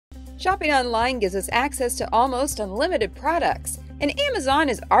Shopping online gives us access to almost unlimited products, and Amazon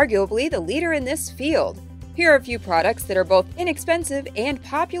is arguably the leader in this field. Here are a few products that are both inexpensive and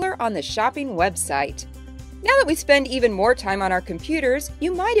popular on the shopping website. Now that we spend even more time on our computers,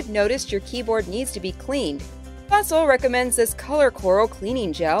 you might have noticed your keyboard needs to be cleaned. Fossil recommends this Color Coral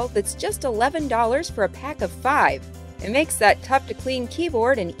cleaning gel that's just $11 for a pack of 5. It makes that tough-to-clean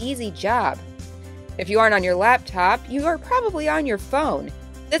keyboard an easy job. If you aren't on your laptop, you are probably on your phone.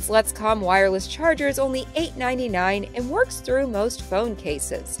 This Let's Calm wireless charger is only $8.99 and works through most phone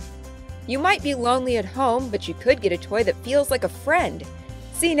cases. You might be lonely at home, but you could get a toy that feels like a friend.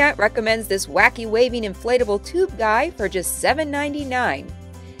 CNET recommends this wacky waving inflatable tube guy for just $7.99.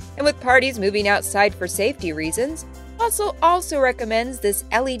 And with parties moving outside for safety reasons, Fossil also recommends this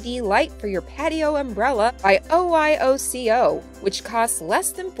LED light for your patio umbrella by OYOCO, which costs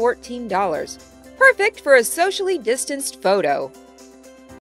less than $14. Perfect for a socially distanced photo.